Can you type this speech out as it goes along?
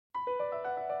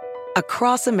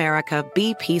Across America,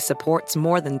 BP supports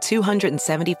more than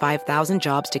 275,000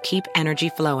 jobs to keep energy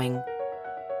flowing.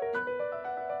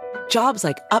 Jobs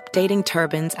like updating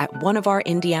turbines at one of our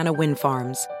Indiana wind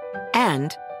farms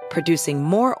and producing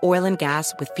more oil and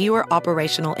gas with fewer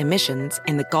operational emissions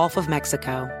in the Gulf of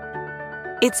Mexico.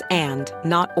 It's and,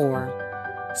 not or.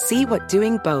 See what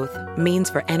doing both means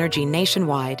for energy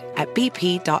nationwide at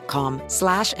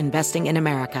bp.com/investing in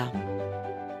America.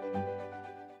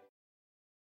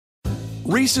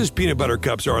 Reese's peanut butter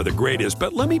cups are the greatest,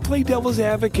 but let me play devil's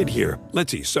advocate here.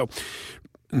 Let's see. So,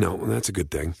 no, that's a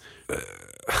good thing.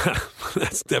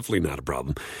 That's definitely not a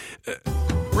problem.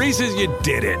 Reese's, you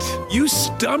did it. You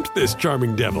stumped this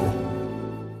charming devil.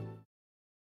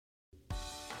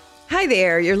 Hi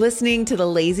there, you're listening to the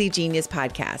Lazy Genius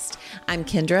Podcast. I'm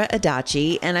Kendra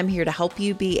Adachi, and I'm here to help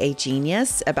you be a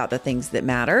genius about the things that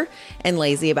matter and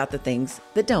lazy about the things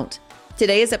that don't.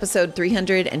 Today is episode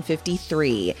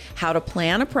 353, how to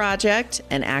plan a project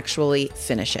and actually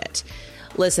finish it.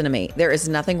 Listen to me, there is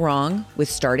nothing wrong with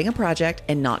starting a project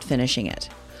and not finishing it,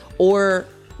 or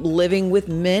living with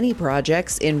many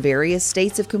projects in various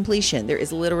states of completion. There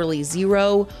is literally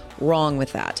zero wrong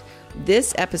with that.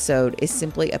 This episode is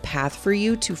simply a path for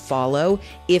you to follow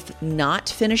if not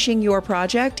finishing your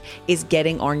project is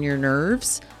getting on your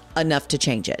nerves enough to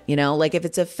change it. You know, like if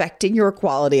it's affecting your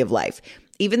quality of life.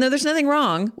 Even though there's nothing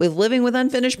wrong with living with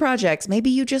unfinished projects, maybe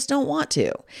you just don't want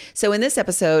to. So in this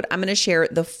episode, I'm going to share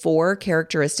the 4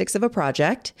 characteristics of a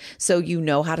project so you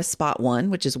know how to spot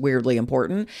one, which is weirdly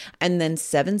important, and then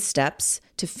 7 steps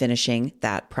to finishing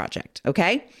that project.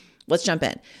 Okay? Let's jump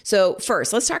in. So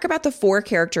first, let's talk about the 4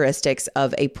 characteristics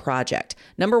of a project.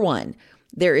 Number 1,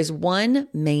 there is one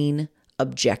main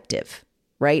objective,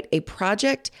 right? A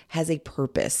project has a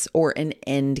purpose or an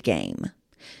end game.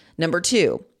 Number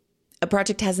 2, a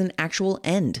project has an actual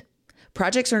end.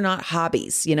 Projects are not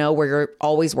hobbies, you know, where you're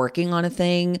always working on a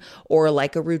thing or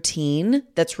like a routine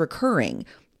that's recurring.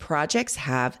 Projects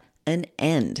have an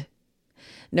end.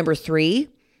 Number 3,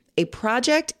 a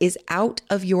project is out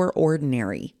of your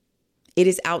ordinary. It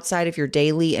is outside of your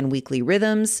daily and weekly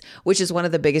rhythms, which is one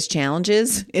of the biggest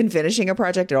challenges in finishing a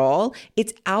project at all.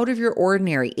 It's out of your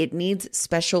ordinary. It needs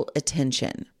special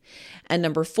attention. And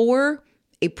number 4,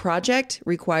 a project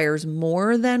requires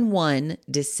more than one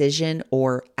decision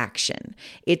or action.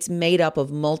 It's made up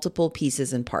of multiple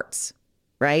pieces and parts,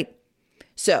 right?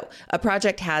 So a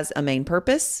project has a main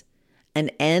purpose, an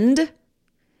end,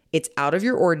 it's out of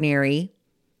your ordinary,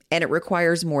 and it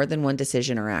requires more than one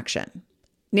decision or action.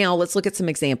 Now let's look at some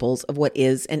examples of what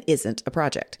is and isn't a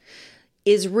project.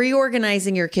 Is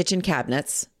reorganizing your kitchen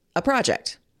cabinets a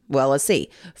project? Well, let's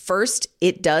see. First,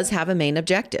 it does have a main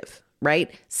objective,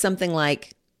 right? Something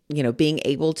like, you know, being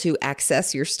able to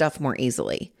access your stuff more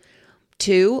easily.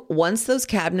 2, once those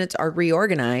cabinets are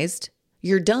reorganized,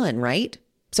 you're done, right?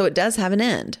 So it does have an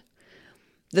end.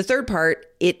 The third part,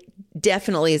 it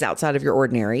definitely is outside of your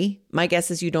ordinary. My guess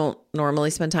is you don't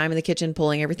normally spend time in the kitchen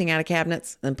pulling everything out of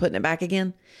cabinets and putting it back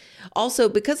again. Also,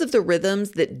 because of the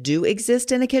rhythms that do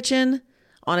exist in a kitchen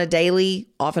on a daily,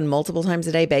 often multiple times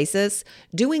a day basis,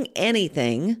 doing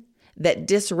anything that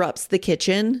disrupts the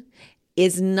kitchen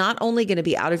is not only going to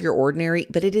be out of your ordinary,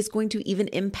 but it is going to even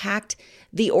impact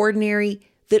the ordinary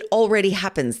that already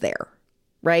happens there,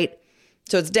 right?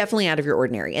 So it's definitely out of your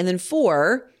ordinary. And then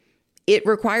 4, it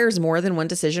requires more than one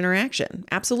decision or action.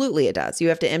 Absolutely it does. You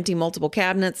have to empty multiple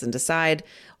cabinets and decide,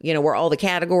 you know, where all the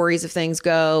categories of things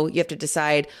go. You have to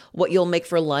decide what you'll make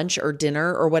for lunch or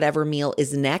dinner or whatever meal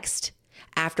is next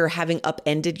after having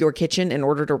upended your kitchen in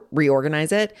order to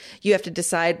reorganize it. You have to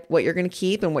decide what you're going to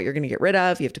keep and what you're going to get rid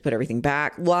of. You have to put everything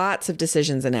back. Lots of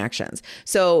decisions and actions.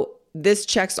 So this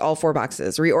checks all 4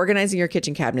 boxes. Reorganizing your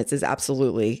kitchen cabinets is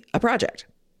absolutely a project.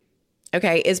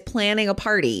 Okay, is planning a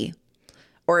party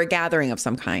or a gathering of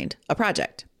some kind a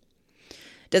project?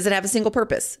 Does it have a single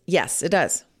purpose? Yes, it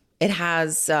does. It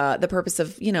has the purpose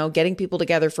of, you know, getting people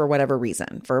together for whatever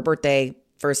reason, for a birthday,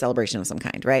 for a celebration of some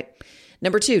kind, right?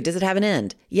 Number 2, does it have an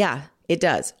end? Yeah, it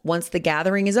does. Once the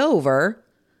gathering is over,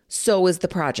 so is the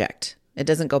project. It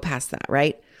doesn't go past that,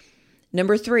 right?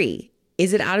 Number 3,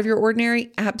 is it out of your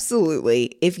ordinary?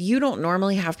 Absolutely. If you don't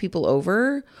normally have people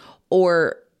over,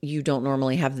 or you don't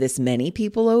normally have this many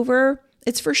people over,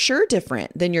 it's for sure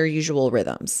different than your usual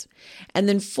rhythms. And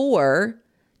then 4,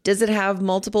 does it have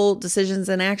multiple decisions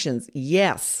and actions?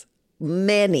 Yes.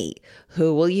 Many.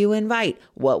 Who will you invite?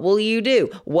 What will you do?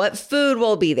 What food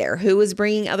will be there? Who is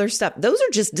bringing other stuff? Those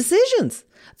are just decisions.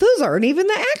 Those aren't even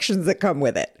the actions that come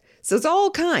with it. So it's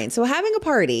all kinds. So having a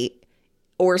party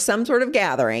or some sort of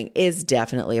gathering is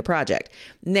definitely a project.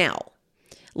 Now,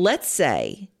 let's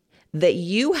say that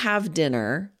you have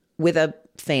dinner with a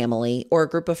family or a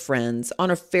group of friends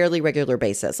on a fairly regular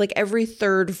basis, like every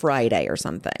third Friday or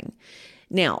something.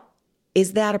 Now,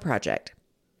 is that a project?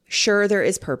 Sure, there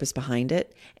is purpose behind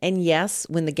it. And yes,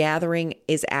 when the gathering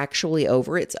is actually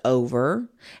over, it's over.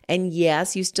 And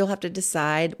yes, you still have to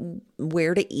decide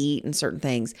where to eat and certain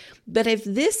things. But if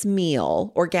this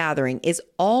meal or gathering is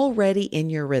already in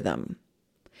your rhythm,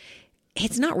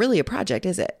 it's not really a project,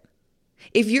 is it?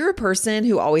 If you're a person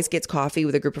who always gets coffee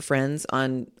with a group of friends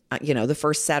on, the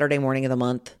first Saturday morning of the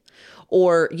month,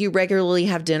 or you regularly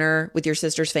have dinner with your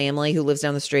sister's family who lives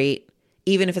down the street,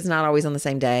 even if it's not always on the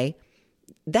same day,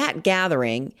 that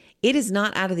gathering, it is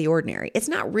not out of the ordinary. It's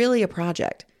not really a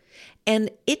project.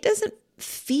 And it doesn't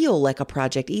feel like a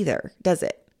project either, does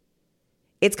it?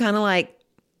 It's kind of like,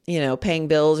 paying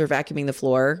bills or vacuuming the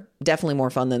floor. Definitely more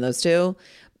fun than those two.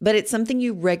 But it's something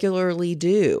you regularly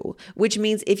do, which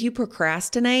means if you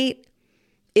procrastinate,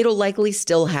 it'll likely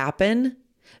still happen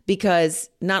because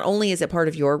not only is it part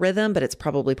of your rhythm, but it's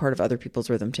probably part of other people's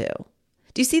rhythm too.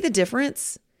 Do you see the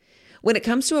difference? When it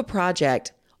comes to a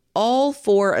project, all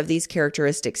 4 of these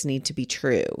characteristics need to be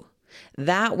true.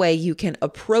 That way you can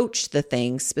approach the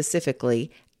thing specifically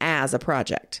as a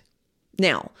project.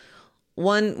 Now,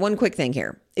 one quick thing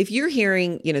here. If you're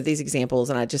hearing, these examples,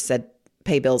 and I just said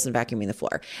pay bills and vacuuming the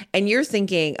floor, and you're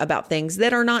thinking about things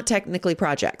that are not technically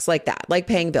projects like that, like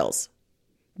paying bills,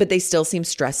 but they still seem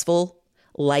stressful,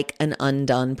 like an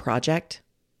undone project,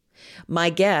 my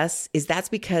guess is that's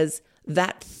because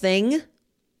that thing,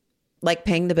 like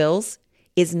paying the bills,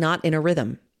 is not in a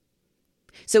rhythm.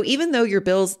 So even though your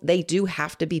bills, they do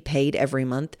have to be paid every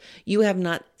month, you have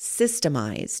not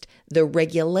systemized the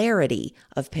regularity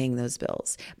of paying those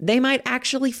bills. They might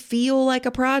actually feel like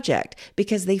a project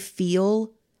because they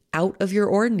feel out of your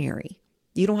ordinary.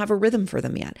 You don't have a rhythm for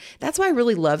them yet. That's why I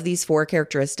really love these 4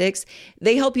 characteristics.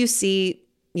 They help you see,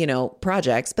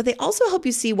 projects, but they also help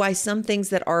you see why some things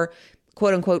that are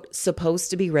quote unquote supposed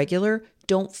to be regular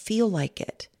don't feel like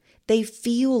it. They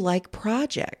feel like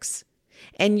projects.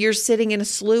 And you're sitting in a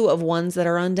slew of ones that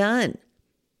are undone,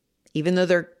 even though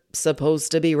they're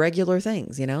supposed to be regular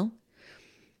things,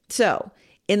 So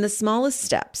in the smallest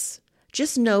steps,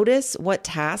 just notice what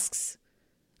tasks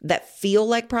that feel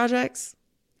like projects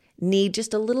need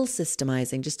just a little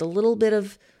systemizing, just a little bit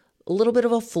of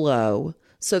a flow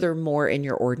so they're more in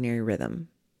your ordinary rhythm.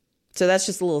 So that's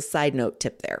just a little side note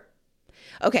tip there.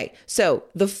 Okay, so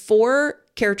the 4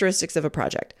 characteristics of a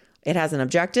project. It has an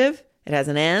objective, it has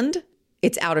an end,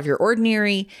 it's out of your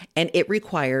ordinary, and it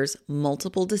requires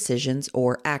multiple decisions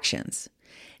or actions.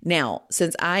 Now,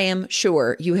 since I am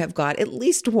sure you have got at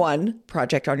least one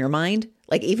project on your mind,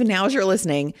 like even now as you're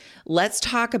listening, let's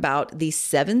talk about the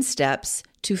 7 steps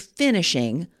to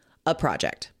finishing a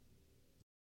project.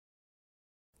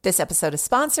 This episode is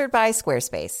sponsored by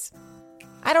Squarespace.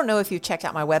 I don't know if you've checked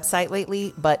out my website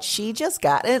lately, but she just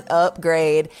got an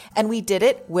upgrade, and we did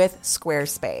it with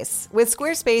Squarespace. With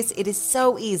Squarespace, it is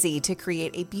so easy to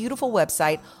create a beautiful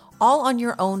website all on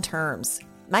your own terms.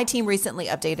 My team recently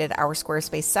updated our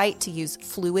Squarespace site to use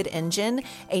Fluid Engine,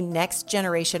 a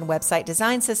next-generation website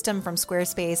design system from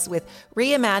Squarespace with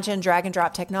reimagined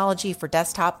drag-and-drop technology for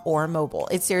desktop or mobile.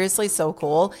 It's seriously so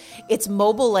cool. Its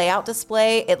mobile layout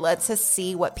display, it lets us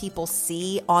see what people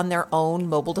see on their own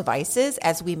mobile devices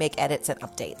as we make edits and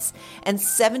updates. And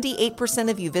 78%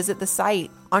 of you visit the site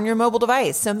on your mobile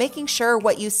device, so making sure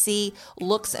what you see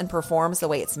looks and performs the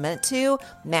way it's meant to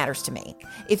matters to me.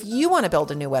 If you want to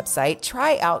build a new website,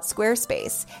 try out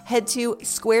Squarespace. Head to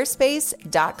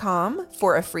squarespace.com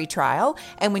for a free trial.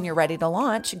 And when you're ready to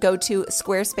launch, go to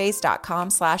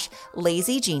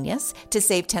squarespace.com/lazygenius to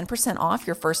save 10% off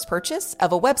your first purchase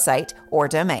of a website or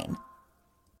domain.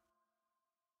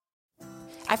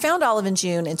 I found Olive and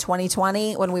June in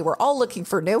 2020 when we were all looking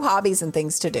for new hobbies and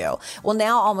things to do. Well,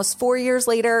 now almost 4 years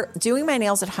later, doing my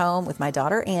nails at home with my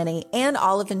daughter Annie and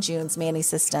Olive and June's Mani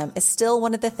system is still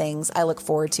one of the things I look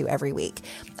forward to every week.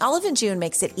 Olive and June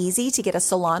makes it easy to get a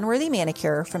salon-worthy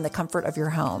manicure from the comfort of your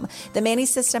home. The Mani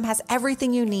system has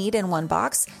everything you need in one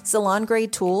box,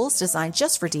 salon-grade tools designed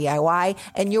just for DIY,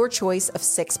 and your choice of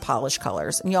 6 polish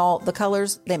colors. And y'all, the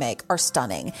colors they make are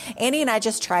stunning. Annie and I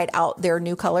just tried out their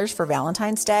new colors for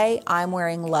Valentine's Day. I'm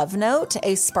wearing Love Note,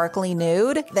 a sparkly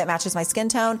nude that matches my skin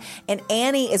tone, and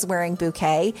Annie is wearing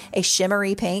Bouquet, a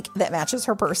shimmery pink that matches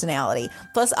her personality.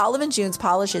 Plus, Olive and June's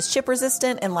polish is chip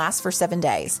resistant and lasts for 7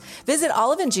 days. Visit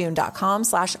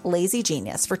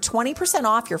oliveandjune.com/lazygenius for 20%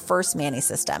 off your first Mani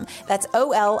system. That's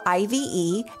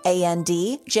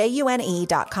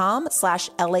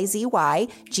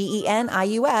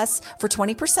oliveandjune.com/lazygenius for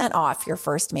 20% off your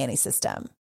first Mani system.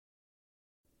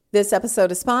 This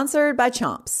episode is sponsored by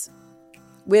Chomps.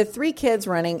 With 3 kids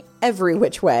running every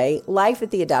which way, life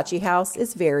at the Adachi house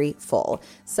is very full.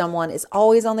 Someone is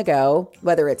always on the go,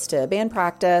 whether it's to band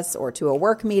practice or to a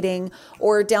work meeting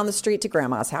or down the street to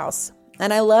grandma's house.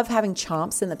 And I love having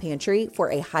Chomps in the pantry for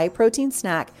a high-protein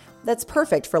snack that's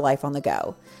perfect for life on the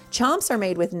go. Chomps are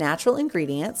made with natural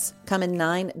ingredients, come in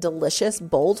 9 delicious,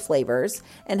 bold flavors,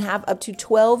 and have up to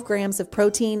 12 grams of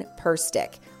protein per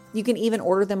stick. You can even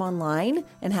order them online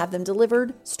and have them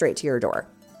delivered straight to your door.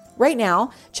 Right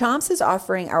now, Chomps is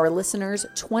offering our listeners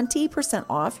 20%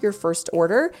 off your first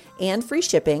order and free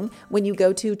shipping when you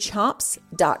go to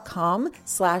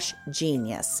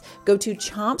chomps.com/genius. Go to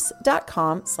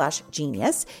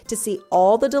chomps.com/genius to see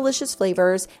all the delicious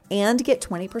flavors and get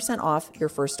 20% off your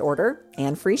first order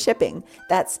and free shipping.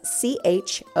 That's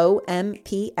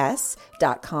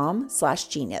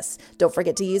chomps.com/genius. Don't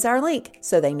forget to use our link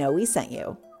so they know we sent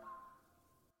you.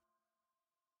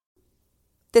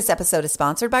 This episode is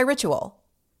sponsored by Ritual.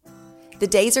 The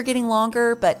days are getting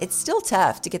longer, but it's still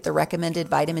tough to get the recommended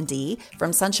vitamin D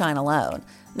from sunshine alone,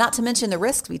 not to mention the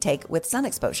risks we take with sun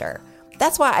exposure.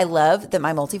 That's why I love that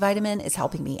my multivitamin is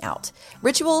helping me out.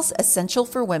 Ritual's Essential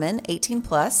for Women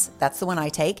 18+, that's the one I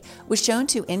take, was shown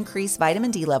to increase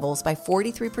vitamin D levels by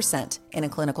 43% in a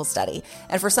clinical study.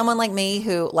 And for someone like me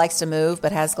who likes to move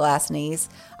but has glass knees,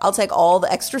 I'll take all the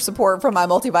extra support from my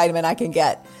multivitamin I can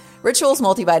get. Ritual's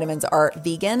multivitamins are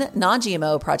vegan,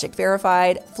 non-GMO, project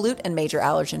verified, flute and major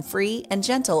allergen free, and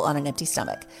gentle on an empty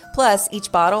stomach. Plus,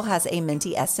 each bottle has a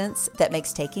minty essence that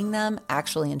makes taking them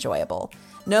actually enjoyable.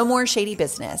 No more shady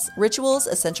business. Ritual's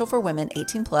Essential for Women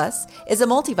 18+ is a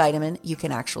multivitamin you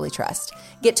can actually trust.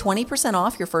 Get 20%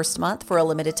 off your first month for a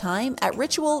limited time at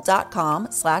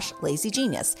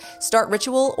ritual.com/lazygenius. Start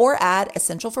Ritual or add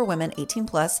Essential for Women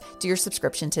 18+ to your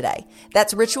subscription today.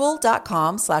 That's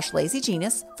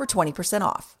ritual.com/lazygenius for 20%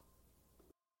 off.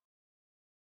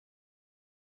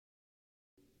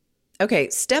 Okay,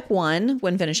 step 1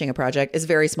 when finishing a project is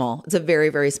very small. It's a very,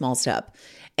 very small step.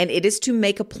 And it is to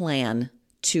make a plan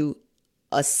to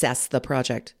assess the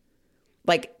project.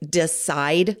 Like,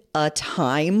 decide a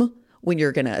time when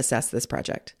you're going to assess this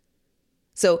project.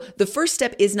 So the first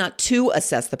step is not to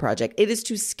assess the project. It is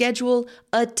to schedule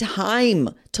a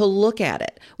time to look at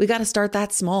it. We got to start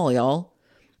that small, y'all.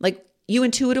 Like, you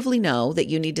intuitively know that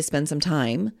you need to spend some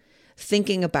time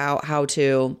thinking about how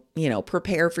to,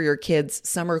 prepare for your kids'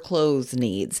 summer clothes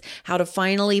needs, how to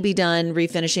finally be done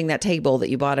refinishing that table that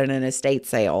you bought at an estate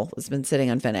sale that's been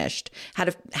sitting unfinished, how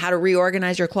to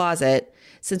reorganize your closet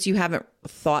since you haven't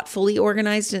thoughtfully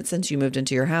organized it since you moved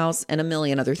into your house, and a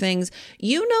million other things.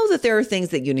 You know that there are things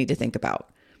that you need to think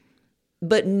about.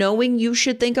 But knowing you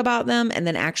should think about them and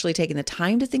then actually taking the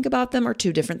time to think about them are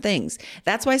two different things.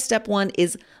 That's why step 1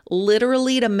 is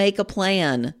literally to make a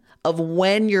plan of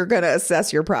when you're going to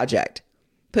assess your project.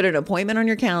 Put an appointment on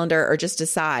your calendar or just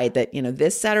decide that,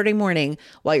 this Saturday morning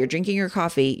while you're drinking your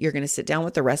coffee, you're going to sit down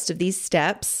with the rest of these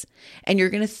steps and you're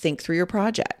going to think through your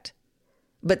project.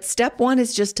 But step 1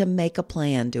 is just to make a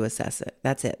plan to assess it.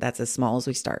 That's it. That's as small as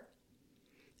we start.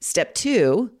 Step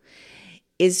 2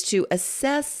 is to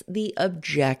assess the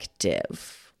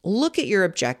objective. Look at your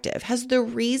objective. Has the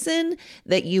reason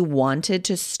that you wanted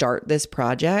to start this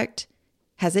project,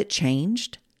 has it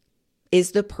changed?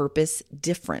 Is the purpose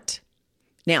different?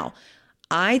 Now,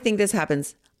 I think this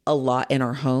happens a lot in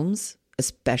our homes,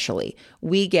 especially.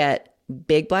 We get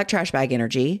big black trash bag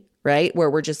energy, right? Where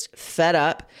we're just fed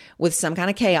up with some kind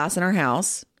of chaos in our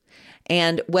house.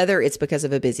 And whether it's because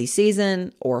of a busy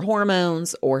season or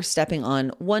hormones or stepping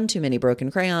on one too many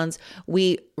broken crayons,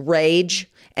 we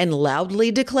rage and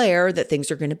loudly declare that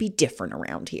things are going to be different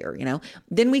around here,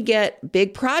 Then we get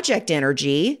big project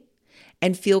energy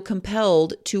and feel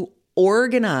compelled to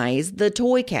organize the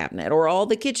toy cabinet or all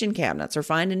the kitchen cabinets or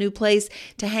find a new place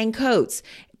to hang coats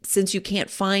since you can't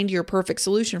find your perfect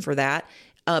solution for that.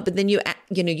 But then you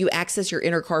access your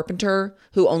inner carpenter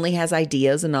who only has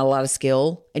ideas and not a lot of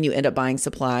skill, and you end up buying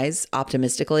supplies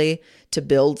optimistically to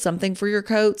build something for your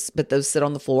coats, but those sit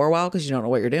on the floor a while because you don't know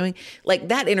what you're doing. Like,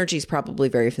 that energy is probably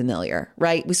very familiar,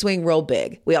 right? We swing real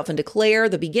big. We often declare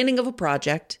the beginning of a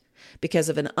project because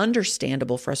of an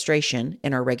understandable frustration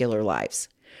in our regular lives.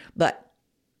 But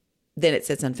then it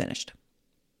sits unfinished.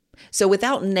 So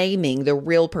without naming the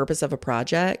real purpose of a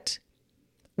project,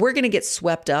 we're going to get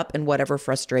swept up in whatever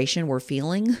frustration we're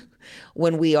feeling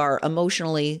when we are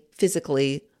emotionally,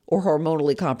 physically, or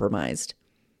hormonally compromised.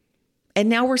 And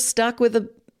now we're stuck with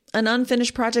an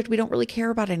unfinished project we don't really care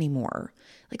about anymore.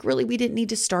 Like, really, we didn't need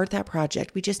to start that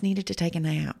project. We just needed to take a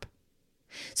nap.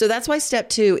 So that's why step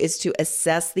 2 is to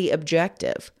assess the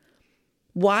objective.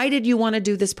 Why did you want to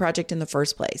do this project in the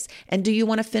first place? And do you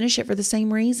want to finish it for the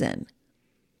same reason?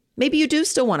 Maybe you do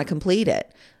still want to complete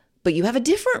it, but you have a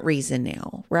different reason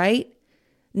now, right?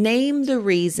 Name the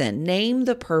reason, name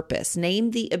the purpose,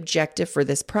 name the objective for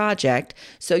this project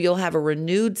so you'll have a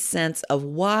renewed sense of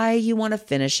why you want to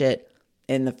finish it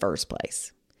in the first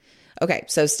place. Okay,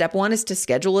 so step 1 is to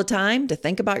schedule a time to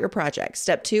think about your project.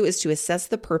 Step 2 is to assess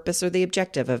the purpose or the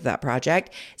objective of that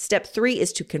project. Step 3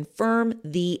 is to confirm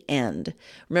the end.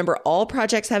 Remember, all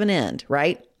projects have an end,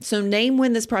 right? So name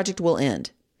when this project will end.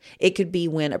 It could be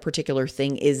when a particular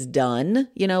thing is done,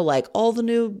 like all the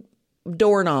new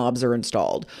doorknobs are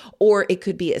installed, or it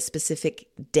could be a specific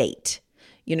date.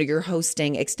 You're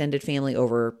hosting extended family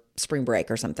over spring break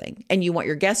or something, and you want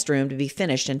your guest room to be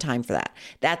finished in time for that.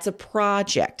 That's a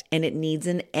project and it needs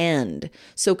an end.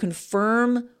 So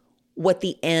confirm what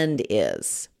the end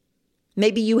is.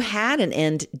 Maybe you had an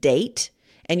end date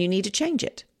and you need to change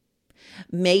it.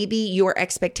 Maybe your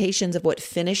expectations of what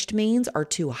finished means are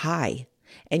too high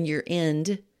and your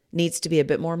end needs to be a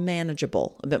bit more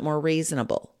manageable, a bit more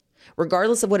reasonable.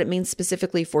 Regardless of what it means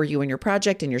specifically for you and your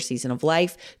project and your season of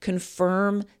life,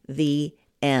 confirm the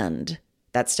end.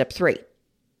 That's step 3.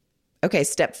 Okay,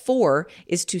 step 4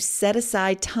 is to set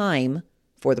aside time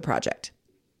for the project.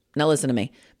 Now listen to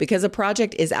me, because a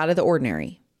project is out of the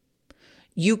ordinary.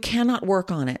 You cannot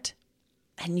work on it,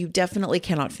 and you definitely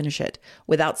cannot finish it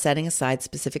without setting aside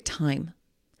specific time.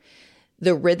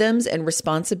 The rhythms and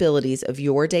responsibilities of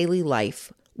your daily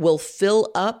life will fill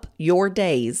up your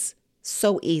days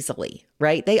so easily,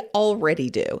 right? They already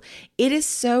do. It is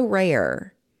so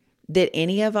rare that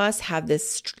any of us have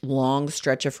this long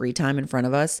stretch of free time in front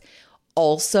of us,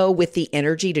 also with the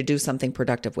energy to do something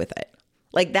productive with it.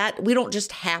 Like that, we don't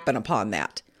just happen upon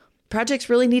that. Projects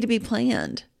really need to be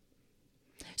planned.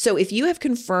 So if you have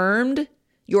confirmed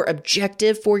your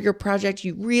objective for your project,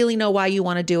 you really know why you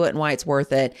want to do it and why it's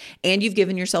worth it, and you've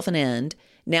given yourself an end,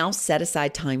 now set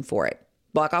aside time for it.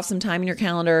 Block off some time in your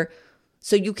calendar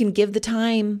so you can give it the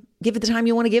time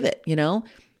you want to give it,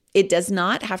 It does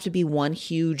not have to be one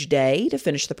huge day to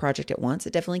finish the project at once.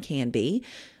 It definitely can be,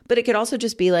 but it could also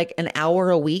just be like an hour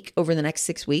a week over the next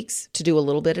 6 weeks to do a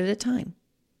little bit at a time.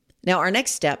 Now, our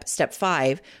next step, step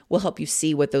 5, will help you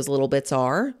see what those little bits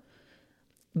are.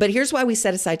 But here's why we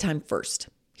set aside time first.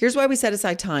 Here's why we set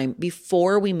aside time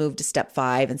before we move to step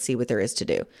 5 and see what there is to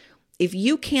do. If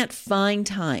you can't find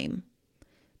time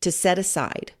to set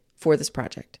aside for this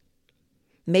project,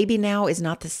 maybe now is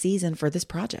not the season for this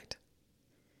project.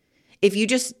 If you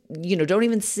just, don't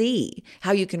even see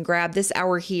how you can grab this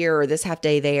hour here or this half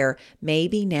day there,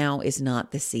 maybe now is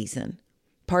not the season.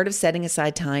 Part of setting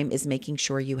aside time is making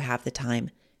sure you have the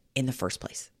time in the first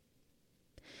place.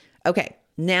 Okay,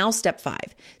 now step 5.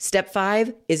 Step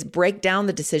 5 is break down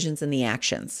the decisions and the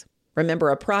actions. Remember,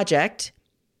 a project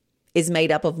is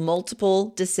made up of multiple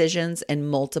decisions and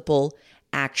multiple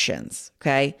actions,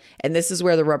 okay? And this is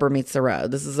where the rubber meets the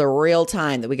road. This is the real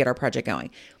time that we get our project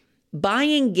going.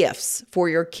 Buying gifts for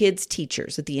your kids'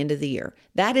 teachers at the end of the year,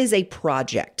 that is a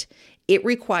project. It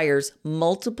requires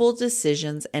multiple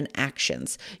decisions and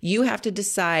actions. You have to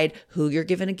decide who you're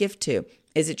giving a gift to.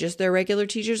 Is it just their regular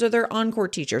teachers or their encore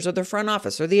teachers or their front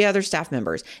office or the other staff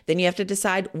members? Then you have to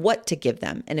decide what to give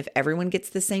them. And if everyone gets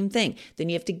the same thing, then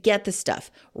you have to get the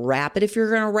stuff, wrap it if you're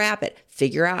going to wrap it,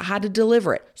 figure out how to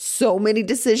deliver it. So many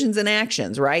decisions and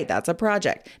actions, right? That's a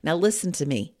project. Now listen to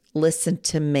me. Listen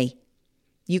to me.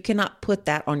 You cannot put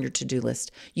that on your to-do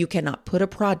list. You cannot put a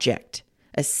project,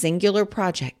 a singular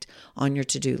project, on your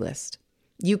to-do list.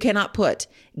 You cannot put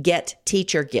get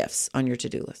teacher gifts on your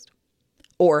to-do list,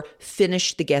 or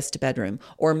finish the guest bedroom,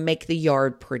 or make the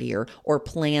yard prettier, or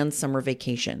plan summer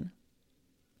vacation.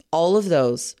 All of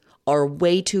those are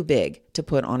way too big to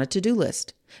put on a to-do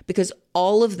list because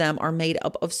all of them are made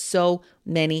up of so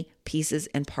many pieces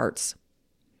and parts.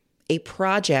 A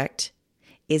project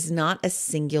is not a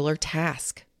singular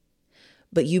task,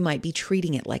 but you might be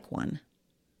treating it like one.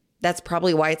 That's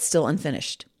probably why it's still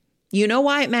unfinished. You know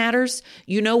why it matters.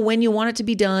 You know when you want it to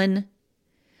be done,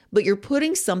 but you're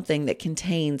putting something that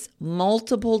contains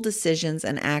multiple decisions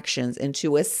and actions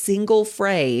into a single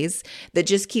phrase that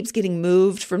just keeps getting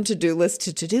moved from to-do list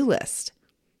to to-do list.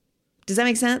 Does that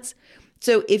make sense?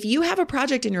 So if you have a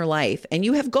project in your life and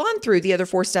you have gone through the other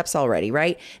 4 steps already,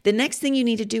 right? The next thing you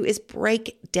need to do is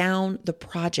break down the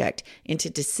project into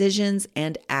decisions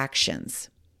and actions.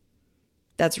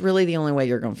 That's really the only way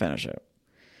you're going to finish it.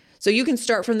 So you can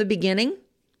start from the beginning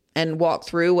and walk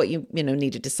through what you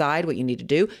need to decide, what you need to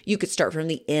do. You could start from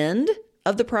the end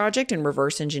of the project and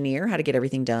reverse engineer how to get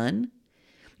everything done.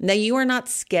 Now, you are not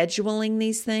scheduling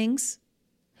these things.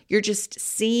 You're just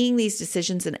seeing these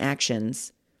decisions and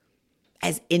actions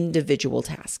as individual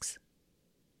tasks.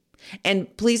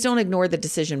 And please don't ignore the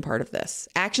decision part of this.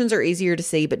 Actions are easier to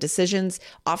see, but decisions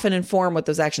often inform what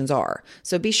those actions are.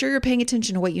 So be sure you're paying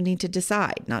attention to what you need to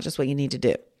decide, not just what you need to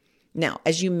do. Now,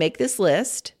 as you make this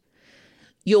list,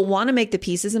 you'll want to make the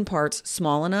pieces and parts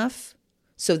small enough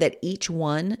so that each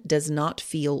one does not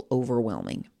feel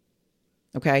overwhelming.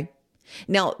 Okay?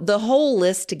 Now, the whole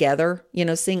list together,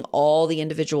 seeing all the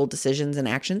individual decisions and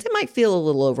actions, it might feel a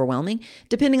little overwhelming.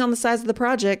 Depending on the size of the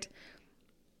project,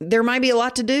 there might be a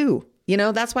lot to do.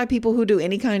 That's why people who do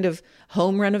any kind of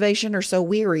home renovation are so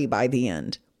weary by the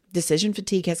end. Decision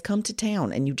fatigue has come to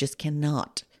town and you just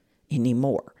cannot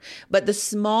anymore. But the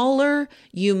smaller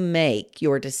you make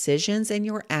your decisions and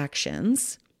your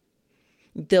actions,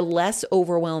 the less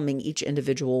overwhelming each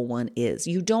individual one is.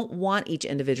 You don't want each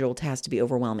individual task to be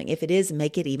overwhelming. If it is,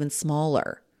 make it even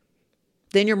smaller.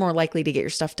 Then you're more likely to get your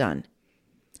stuff done.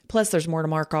 Plus, there's more to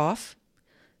mark off.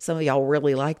 Some of y'all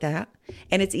really like that.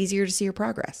 And it's easier to see your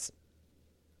progress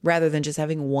rather than just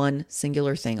having one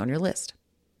singular thing on your list.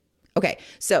 Okay,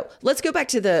 so let's go back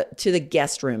to the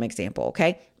guest room example,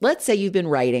 okay? Let's say you've been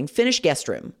writing finished guest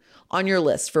room on your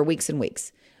list for weeks and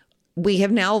weeks. We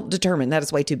have now determined that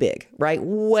it's way too big, right?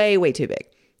 Way, way too big.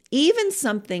 Even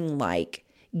something like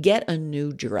get a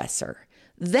new dresser.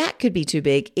 That could be too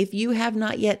big if you have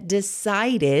not yet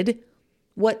decided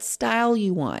what style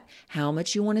you want, how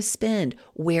much you want to spend,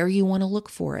 where you want to look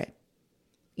for it.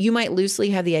 You might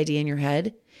loosely have the idea in your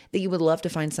head that you would love to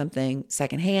find something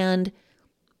secondhand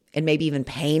and maybe even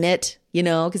paint it,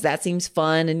 because that seems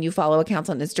fun. And you follow accounts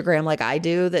on Instagram like I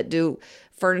do that do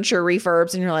furniture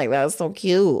refurbs and you're like, that's so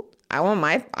cute. I want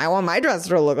my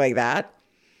dresser to look like that.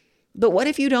 But what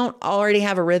if you don't already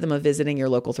have a rhythm of visiting your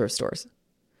local thrift stores?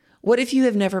 What if you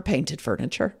have never painted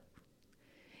furniture?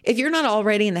 If you're not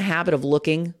already in the habit of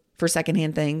looking for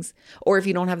secondhand things, or if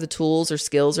you don't have the tools or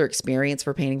skills or experience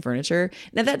for painting furniture,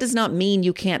 now that does not mean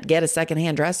you can't get a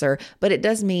secondhand dresser, but it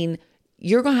does mean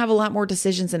you're going to have a lot more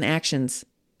decisions and actions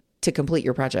to complete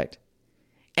your project.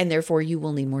 And therefore, you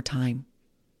will need more time.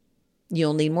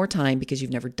 You'll need more time because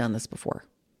you've never done this before.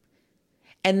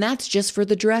 And that's just for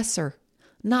the dresser,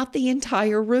 not the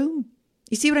entire room.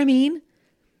 You see what I mean?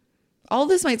 All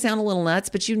this might sound a little nuts,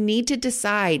 but you need to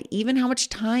decide even how much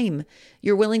time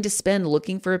you're willing to spend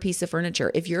looking for a piece of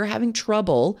furniture. If you're having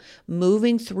trouble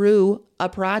moving through a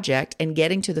project and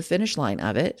getting to the finish line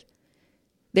of it,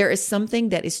 there is something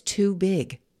that is too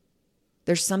big.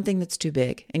 There's something that's too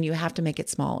big, and you have to make it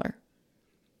smaller.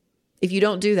 If you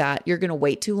don't do that, you're going to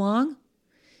wait too long,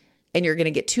 and you're going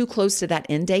to get too close to that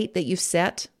end date that you've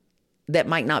set that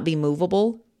might not be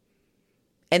movable.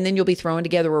 And then you'll be throwing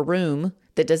together a room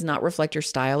that does not reflect your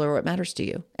style or what matters to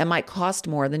you and might cost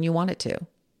more than you want it to.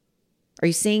 Are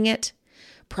you seeing it?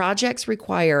 Projects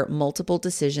require multiple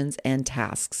decisions and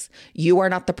tasks. You are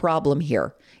not the problem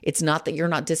here. It's not that you're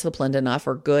not disciplined enough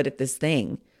or good at this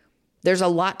thing. There's a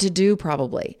lot to do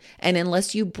probably. And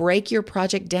unless you break your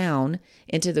project down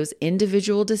into those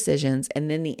individual decisions and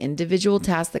then the individual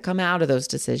tasks that come out of those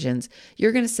decisions,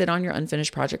 you're going to sit on your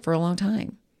unfinished project for a long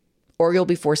time. Or you'll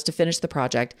be forced to finish the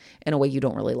project in a way you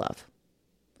don't really love.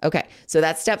 Okay, so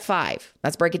that's step 5.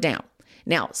 Let's break it down.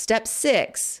 Now, step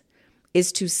 6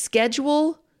 is to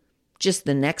schedule just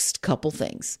the next couple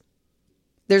things.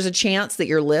 There's a chance that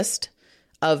your list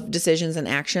of decisions and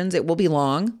actions, it will be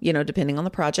long, depending on the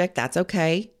project. That's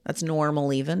okay. That's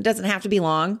normal even. It doesn't have to be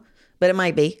long, but it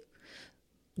might be.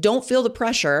 Don't feel the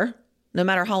pressure, no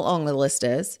matter how long the list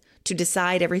is, to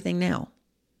decide everything now.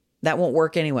 That won't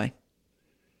work anyway.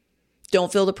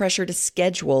 Don't feel the pressure to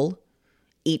schedule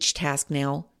each task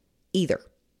now either,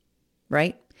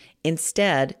 right?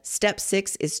 Instead, step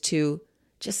 6 is to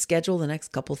just schedule the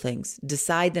next couple things.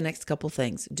 Decide the next couple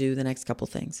things. Do the next couple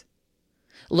things.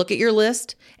 Look at your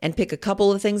list and pick a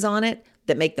couple of things on it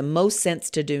that make the most sense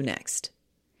to do next.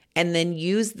 And then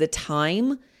use the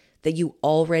time that you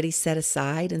already set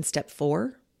aside in step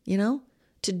 4,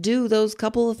 to do those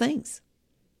couple of things.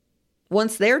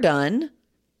 Once they're done,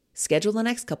 schedule the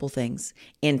next couple things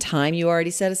in time you already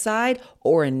set aside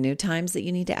or in new times that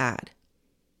you need to add.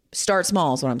 Start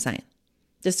small is what I'm saying.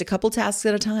 Just a couple tasks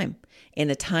at a time in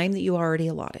the time that you already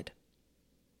allotted.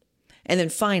 And then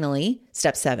finally,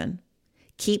 step 7,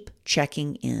 keep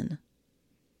checking in.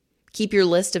 Keep your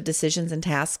list of decisions and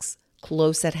tasks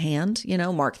close at hand.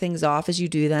 Mark things off as you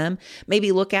do them.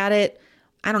 Maybe look at it,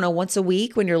 once a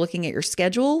week when you're looking at your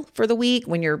schedule for the week,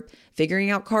 when you're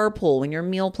figuring out carpool, when you're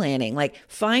meal planning.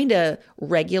 Find a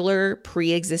regular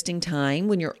pre-existing time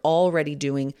when you're already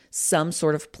doing some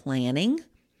sort of planning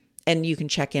and you can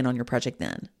check in on your project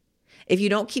then. If you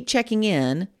don't keep checking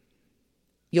in,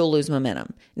 you'll lose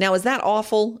momentum. Now, is that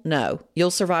awful? No.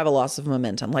 You'll survive a loss of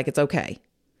momentum. It's okay.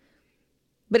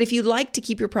 But if you'd like to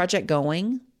keep your project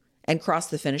going and cross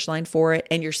the finish line for it,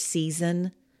 and your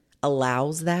season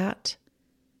allows that,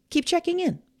 keep checking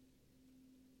in.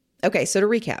 Okay, so to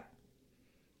recap,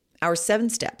 our 7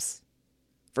 steps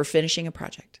for finishing a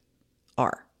project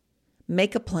are: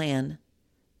 make a plan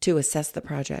to assess the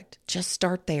project. Just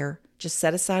start there. Just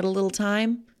set aside a little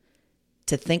time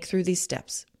to think through these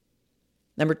steps.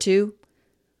 Number 2,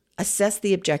 assess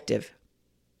the objective.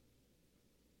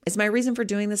 Is my reason for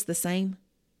doing this the same?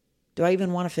 Do I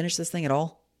even want to finish this thing at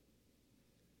all?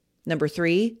 Number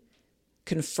 3,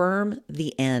 confirm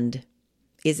the end.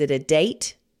 Is it a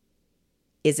date?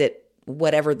 Is it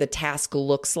whatever the task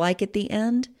looks like at the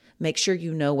end? Make sure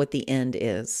you know what the end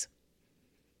is.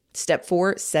 Step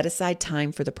 4, set aside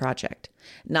time for the project.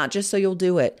 Not just so you'll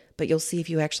do it, but you'll see if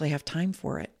you actually have time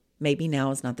for it. Maybe now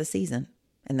is not the season,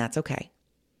 and that's okay.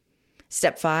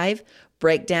 Step 5,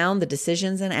 break down the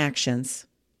decisions and actions.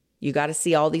 You got to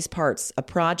see all these parts.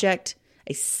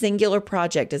 A singular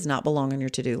project does not belong on your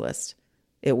to-do list.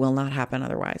 It will not happen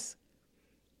otherwise.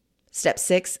 Step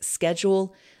 6,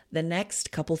 schedule the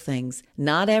next couple things.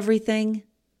 Not everything,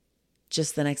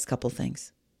 just the next couple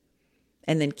things.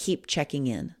 And then keep checking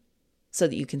in so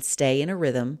that you can stay in a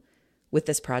rhythm with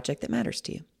this project that matters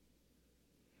to you.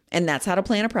 And that's how to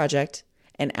plan a project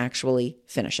and actually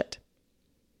finish it.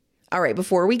 All right,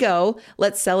 before we go,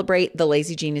 let's celebrate the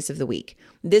Lazy Genius of the Week.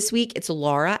 This week, it's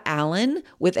Laura Allen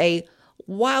with a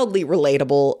wildly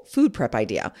relatable food prep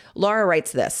idea. Laura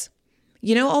writes this: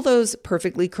 you know all those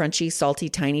perfectly crunchy, salty,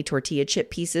 tiny tortilla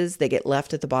chip pieces that get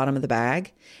left at the bottom of the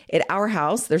bag? At our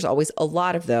house, there's always a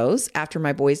lot of those after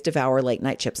my boys devour late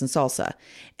night chips and salsa.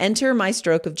 Enter my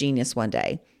stroke of genius one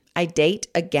day. I date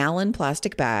a gallon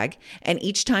plastic bag, and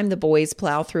each time the boys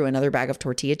plow through another bag of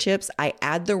tortilla chips, I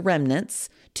add the remnants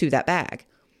to that bag.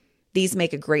 These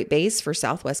make a great base for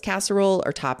Southwest casserole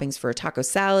or toppings for a taco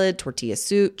salad, tortilla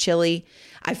soup, chili.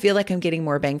 I feel like I'm getting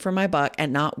more bang for my buck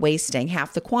and not wasting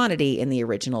half the quantity in the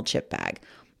original chip bag.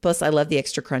 Plus, I love the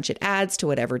extra crunch it adds to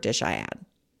whatever dish I add.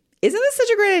 Isn't this such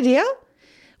a great idea?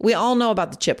 We all know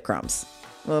about the chip crumbs.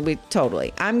 Well, I'm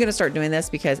going to start doing this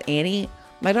because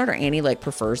my daughter Annie,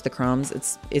 prefers the crumbs.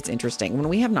 It's interesting. When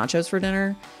we have nachos for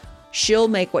dinner, she'll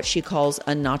make what she calls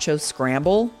a nacho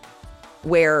scramble,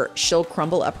 where she'll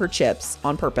crumble up her chips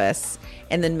on purpose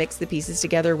and then mix the pieces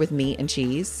together with meat and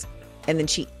cheese. And then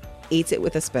she eats it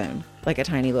with a spoon, like a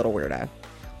tiny little weirdo.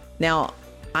 Now,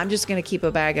 I'm just going to keep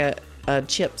a bag of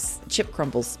chip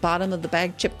crumbles, bottom of the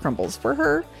bag chip crumbles for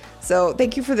her. So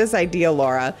thank you for this idea,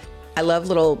 Laura. I love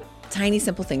little tiny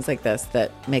simple things like this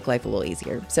that make life a little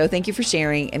easier. So thank you for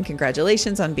sharing, and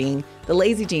congratulations on being the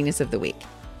Lazy Genius of the Week.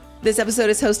 This episode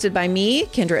is hosted by me,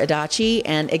 Kendra Adachi,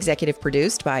 and executive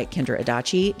produced by Kendra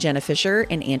Adachi, Jenna Fisher,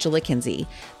 and Angela Kinsey.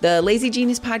 The Lazy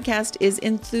Genius podcast is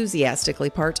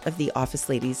enthusiastically part of the Office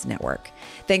Ladies Network.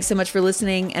 Thanks so much for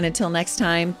listening, and until next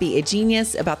time, be a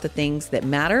genius about the things that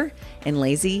matter and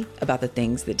lazy about the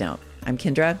things that don't. I'm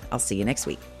Kendra. I'll see you next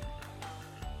week.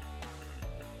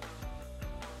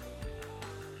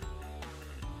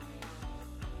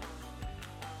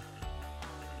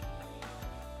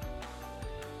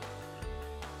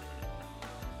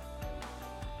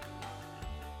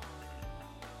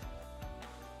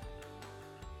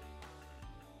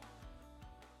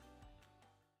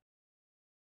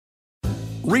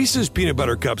 Reese's peanut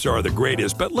butter cups are the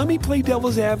greatest, but let me play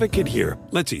devil's advocate here.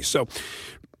 Let's see. So,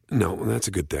 no, that's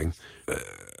a good thing.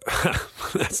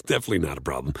 That's definitely not a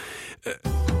problem.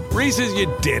 Reese's,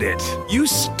 you did it. You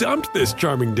stumped this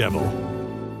charming devil.